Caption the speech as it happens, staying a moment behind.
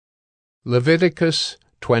Leviticus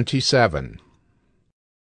 27.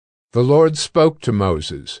 The Lord spoke to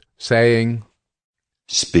Moses, saying,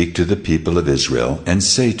 Speak to the people of Israel and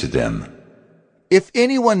say to them, If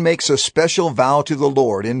anyone makes a special vow to the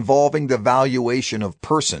Lord involving the valuation of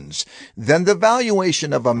persons, then the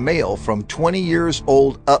valuation of a male from 20 years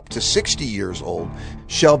old up to 60 years old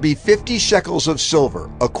shall be 50 shekels of silver,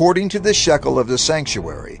 according to the shekel of the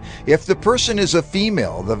sanctuary. If the person is a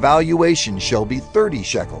female, the valuation shall be 30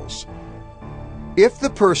 shekels. If the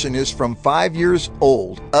person is from 5 years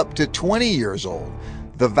old up to 20 years old,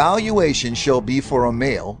 the valuation shall be for a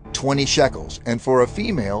male 20 shekels, and for a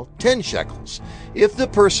female 10 shekels. If the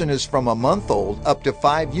person is from a month old up to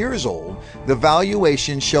 5 years old, the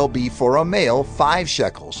valuation shall be for a male 5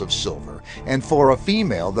 shekels of silver, and for a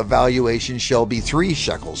female the valuation shall be 3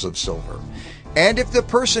 shekels of silver. And if the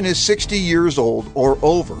person is 60 years old or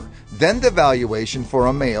over, then the valuation for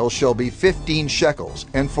a male shall be 15 shekels,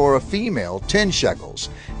 and for a female 10 shekels.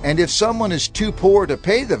 And if someone is too poor to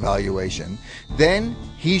pay the valuation, then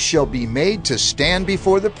he shall be made to stand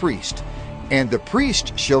before the priest, and the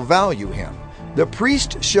priest shall value him. The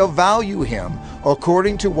priest shall value him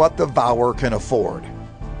according to what the vower can afford.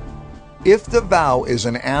 If the vow is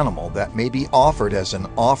an animal that may be offered as an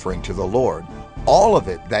offering to the Lord, all of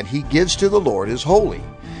it that he gives to the Lord is holy.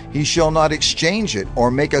 He shall not exchange it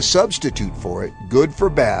or make a substitute for it, good for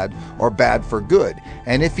bad or bad for good.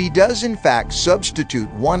 And if he does in fact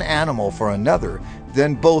substitute one animal for another,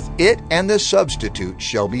 then both it and the substitute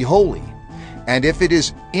shall be holy. And if it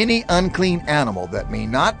is any unclean animal that may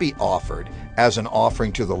not be offered as an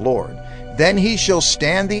offering to the Lord, then he shall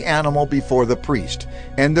stand the animal before the priest,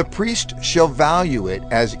 and the priest shall value it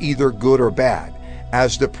as either good or bad.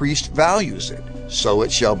 As the priest values it, so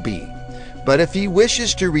it shall be. But if he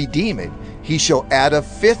wishes to redeem it, he shall add a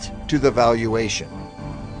fifth to the valuation.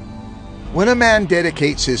 When a man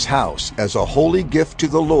dedicates his house as a holy gift to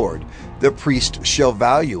the Lord, the priest shall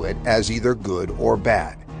value it as either good or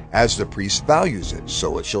bad. As the priest values it,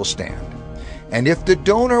 so it shall stand. And if the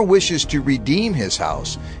donor wishes to redeem his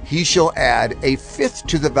house, he shall add a fifth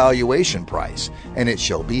to the valuation price, and it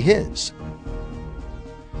shall be his.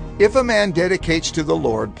 If a man dedicates to the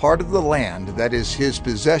Lord part of the land that is his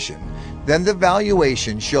possession, then the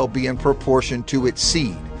valuation shall be in proportion to its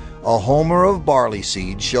seed. A homer of barley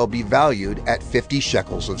seed shall be valued at 50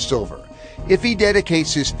 shekels of silver. If he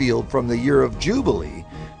dedicates his field from the year of Jubilee,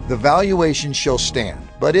 the valuation shall stand.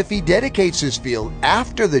 But if he dedicates his field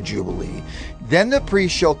after the Jubilee, then the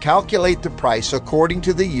priest shall calculate the price according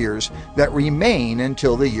to the years that remain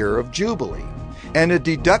until the year of Jubilee, and a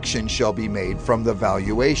deduction shall be made from the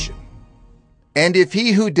valuation. And if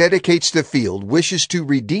he who dedicates the field wishes to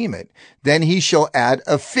redeem it, then he shall add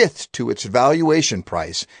a fifth to its valuation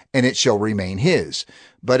price, and it shall remain his.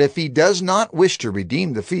 But if he does not wish to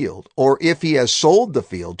redeem the field, or if he has sold the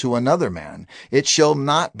field to another man, it shall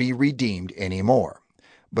not be redeemed any more.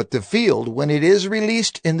 But the field, when it is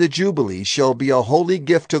released in the Jubilee, shall be a holy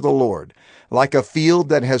gift to the Lord, like a field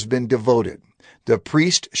that has been devoted. The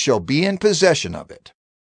priest shall be in possession of it.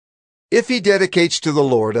 If he dedicates to the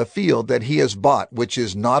Lord a field that he has bought which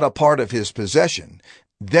is not a part of his possession,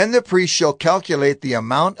 then the priest shall calculate the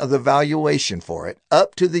amount of the valuation for it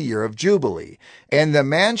up to the year of Jubilee, and the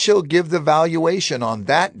man shall give the valuation on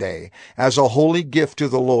that day as a holy gift to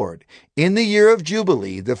the Lord. In the year of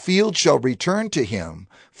Jubilee the field shall return to him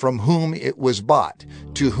from whom it was bought,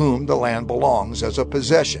 to whom the land belongs as a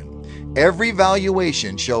possession. Every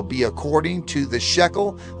valuation shall be according to the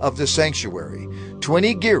shekel of the sanctuary.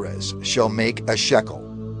 20 gerahs shall make a shekel.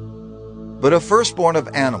 But a firstborn of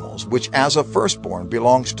animals, which as a firstborn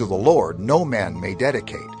belongs to the Lord, no man may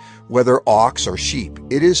dedicate, whether ox or sheep,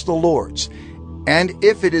 it is the Lord's. And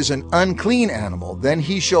if it is an unclean animal, then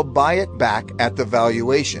he shall buy it back at the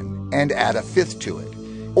valuation, and add a fifth to it.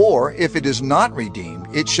 Or if it is not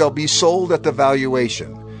redeemed, it shall be sold at the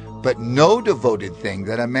valuation. But no devoted thing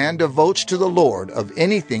that a man devotes to the Lord of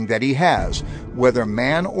anything that he has, whether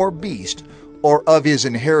man or beast, or of his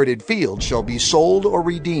inherited field, shall be sold or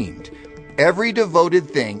redeemed. Every devoted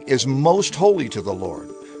thing is most holy to the Lord.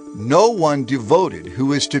 No one devoted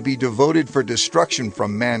who is to be devoted for destruction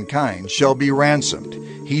from mankind shall be ransomed.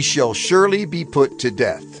 He shall surely be put to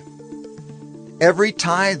death. Every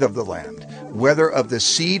tithe of the land, whether of the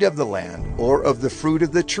seed of the land or of the fruit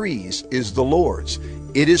of the trees, is the Lord's.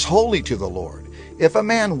 It is holy to the Lord. If a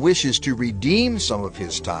man wishes to redeem some of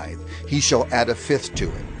his tithe, he shall add a fifth to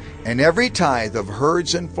it. And every tithe of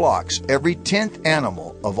herds and flocks, every 10th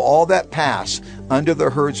animal of all that pass under the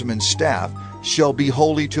herdsman's staff, shall be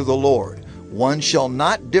holy to the Lord. One shall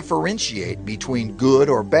not differentiate between good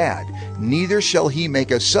or bad, neither shall he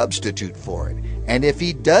make a substitute for it. And if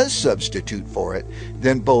he does substitute for it,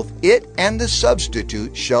 then both it and the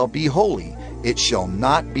substitute shall be holy. It shall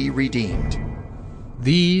not be redeemed.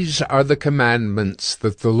 These are the commandments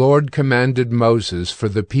that the Lord commanded Moses for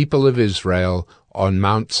the people of Israel on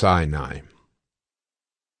Mount Sinai.